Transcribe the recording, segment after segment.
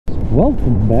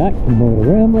Welcome back to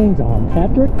Motoramblings. I'm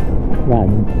Patrick,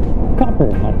 riding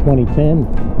Copper, my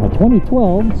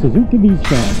 2012 Suzuki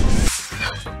VStrom.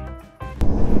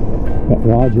 Got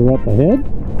Roger up ahead.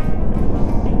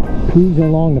 Cruising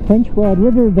along the French Broad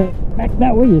River. Back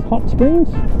that way is Hot Springs.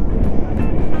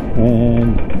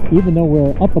 And even though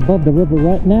we're up above the river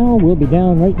right now, we'll be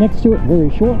down right next to it very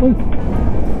shortly.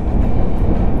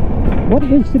 What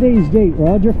is today's date,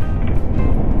 Roger?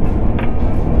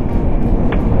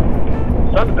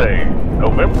 Sunday,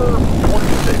 November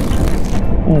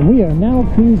 26th. And we are now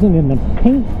cruising in the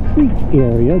Paint Creek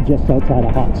area just outside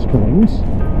of Hot Springs.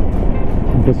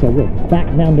 I guess we're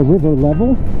back down to river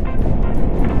level.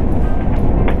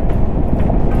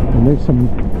 And there's some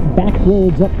back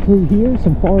roads up through here,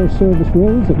 some Forest Service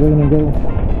roads that we're going to go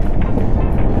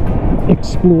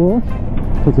explore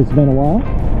because it's been a while.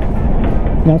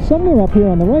 Now somewhere up here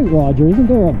on the right, Roger, isn't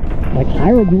there a like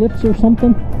hieroglyphs or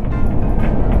something?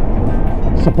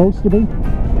 Supposed to be?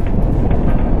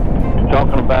 You're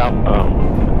talking about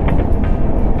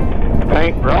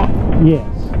paint rock? Yes.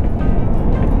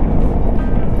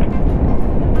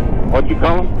 What do you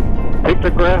call them?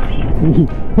 Pictographs?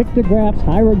 Pictographs,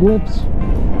 hieroglyphs, I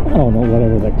don't know,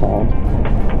 whatever they're called.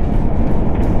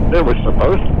 They were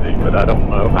supposed to be, but I don't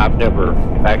know. I've never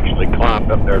actually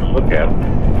climbed up there to look at them.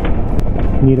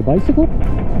 Need a bicycle?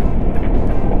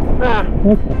 Nah.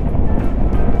 Okay.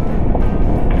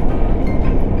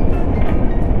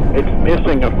 It's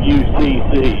missing a few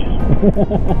cc's.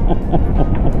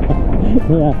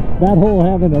 Yeah, that whole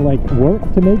having to like work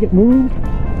to make it move,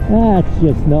 that's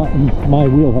just not my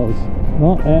wheelhouse.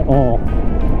 Not at all.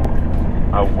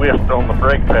 I whiffed on the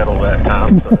brake pedal that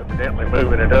time, so evidently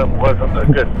moving it up wasn't a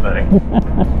good thing.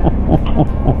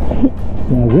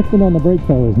 Yeah, whiffing on the brake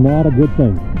pedal is not a good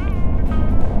thing.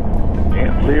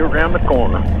 Can't see around the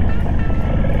corner.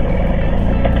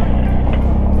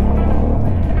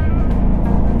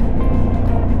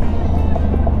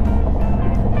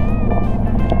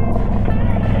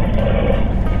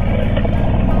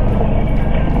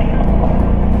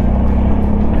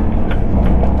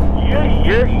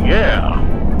 Yeah.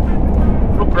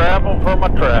 No gravel for my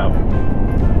travel.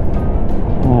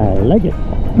 I like it.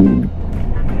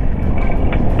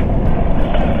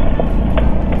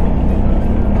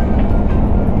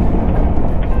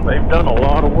 They've done a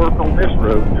lot of work on this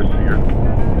road this year.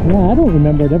 Yeah, I don't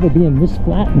remember it ever being this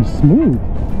flat and smooth.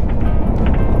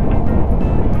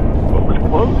 It was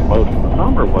closed most of the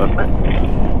summer, wasn't it? I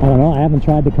don't know, I haven't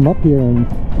tried to come up here in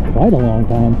quite a long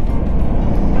time.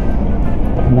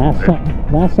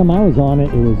 Last time I was on it,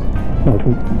 it was like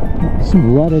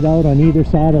rutted out on either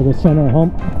side of the center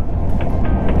hump.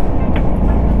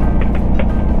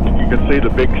 You can see the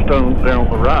big stones there on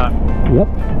the right. Yep.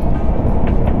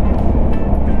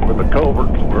 Where the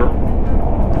culverts were.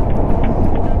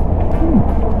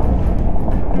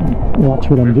 Watch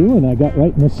what I'm doing. I got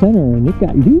right in the center and it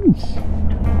got loose.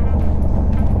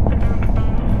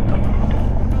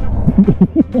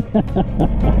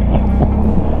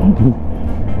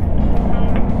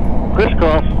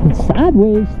 Crisscross.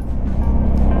 Sideways.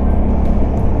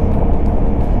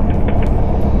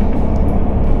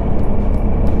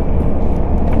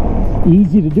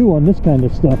 Easy to do on this kind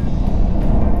of stuff.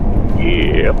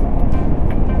 Yeah.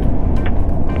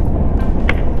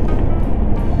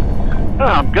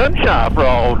 I'm gun shy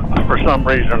for some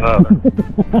reason or another.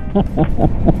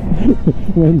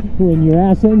 when your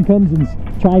ass end comes and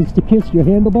tries to kiss your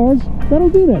handlebars, that'll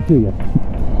do that to you.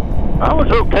 I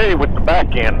was okay with the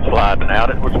back end sliding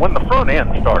out. It was when the front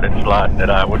end started sliding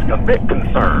that I was a bit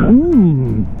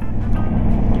concerned.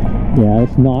 Yeah,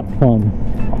 it's not fun.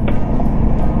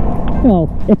 Well,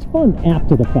 it's fun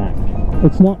after the fact.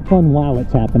 It's not fun while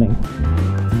it's happening.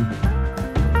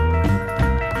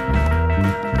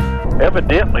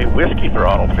 Evidently, Whiskey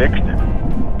Throttle fixed it.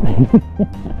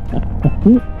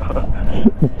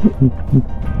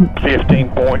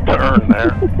 15-point turn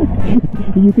there.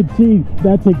 You could see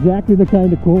that's exactly the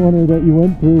kind of corner that you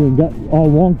went through and got all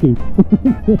wonky.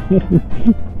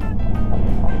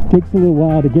 Takes a little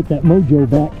while to get that mojo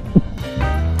back.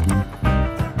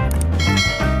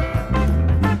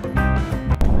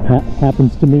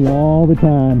 Happens to me all the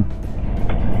time.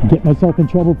 Get myself in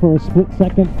trouble for a split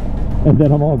second and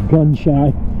then I'm all gun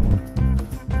shy.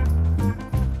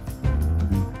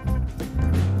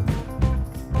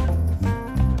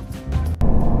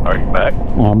 Are you back?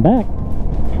 I'm back.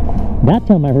 That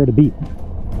time I heard a beep.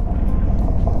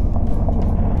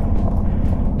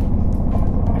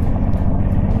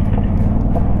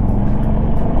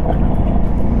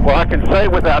 Well, I can say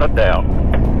without a doubt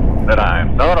that I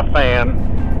am not a fan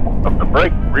of the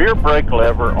rear brake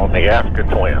lever on the Africa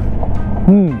Twin.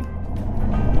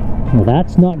 Well,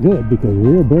 that's not good, because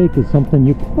rear brake is something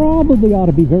you probably ought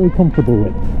to be very comfortable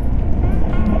with.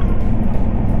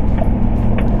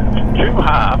 Too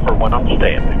high for when I'm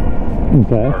standing.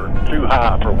 Okay. Or too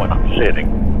high for when I'm sitting.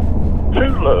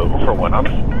 Too low for when I'm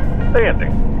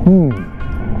standing.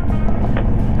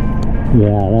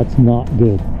 Yeah, that's not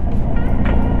good.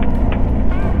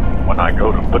 When I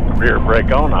go to put the rear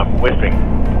brake on, I'm whiffing.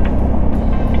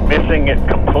 Missing it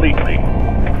completely.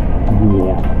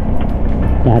 Yeah.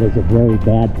 That is a very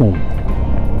bad thing.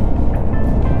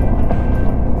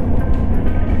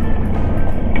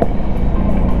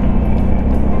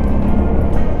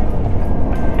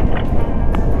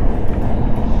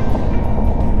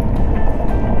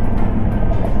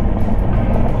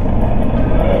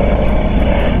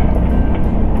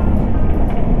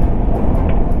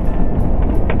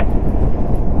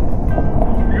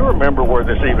 Remember where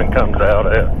this even comes out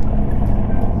at?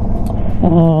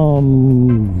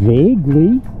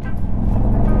 Vaguely.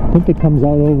 I think it comes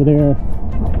out over there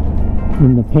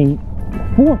in the paint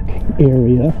fork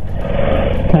area,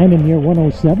 kind of near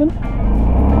 107,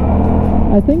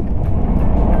 I think.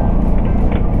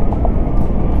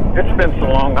 It's been so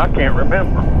long I can't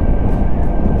remember.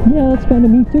 Yeah, that's kind of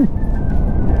me too.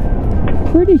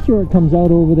 Pretty sure it comes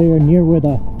out over there near where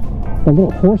the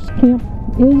little horse camp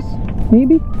is,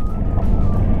 maybe.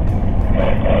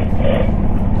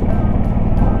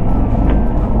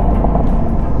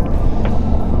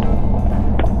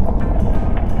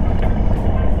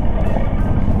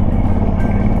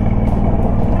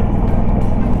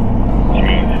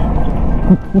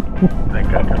 I think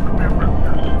I can remember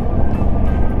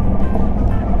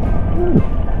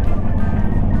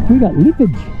this. We got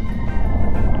leakage.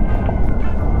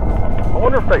 I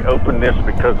wonder if they opened this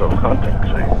because of hunting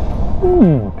season.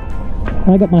 Oh,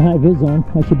 I got my high vis on.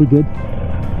 I should be good.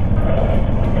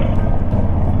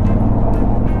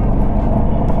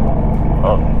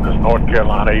 Does North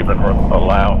Carolina even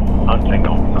allow hunting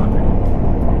on Sunday?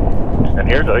 And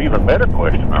here's an even better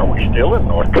question. Are we still in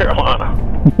North Carolina?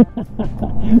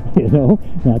 You know,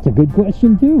 that's a good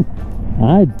question too.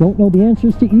 I don't know the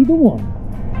answers to either one.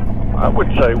 I would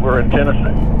say we're in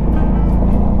Tennessee.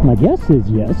 My guess is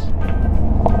yes.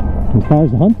 As far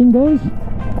as the hunting goes,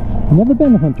 I've never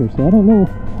been a hunter, so I don't know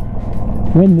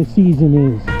when the season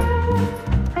is.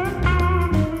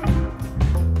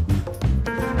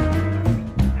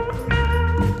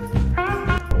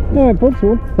 Alright folks,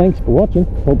 well, thanks for watching.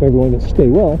 Hope everyone can stay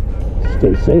well,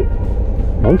 stay safe.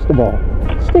 Most of all,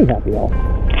 stay happy all.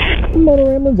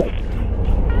 Motoramblings out.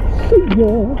 See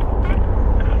ya.